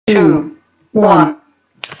2, 1.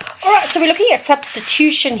 All right, so we're looking at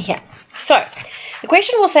substitution here. So the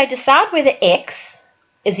question will say decide whether x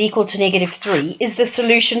is equal to -3 is the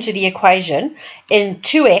solution to the equation in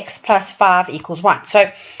 2x plus 5 equals 1.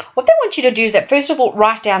 So what they want you to do is that first of all,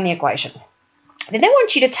 write down the equation. Then they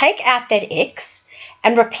want you to take out that x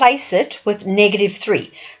and replace it with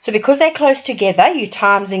 -3. So because they're close together, you're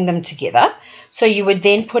timesing them together. So you would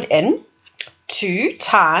then put in 2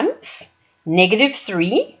 times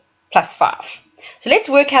 -3 plus 5. So let's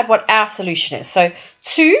work out what our solution is. So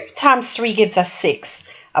 2 times 3 gives us 6.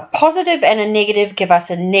 A positive and a negative give us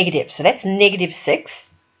a negative. So that's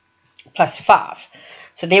 -6 plus 5.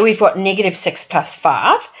 So there we've got -6 plus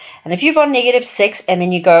 5. And if you've got -6 and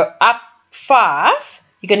then you go up 5,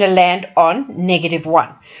 you're going to land on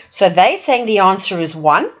 -1. So they're saying the answer is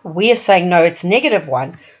 1. We're saying no, it's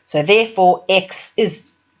 -1. So therefore x is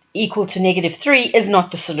equal to -3 is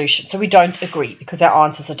not the solution. So we don't agree because our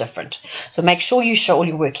answers are different. So make sure you show all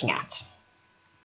your working out.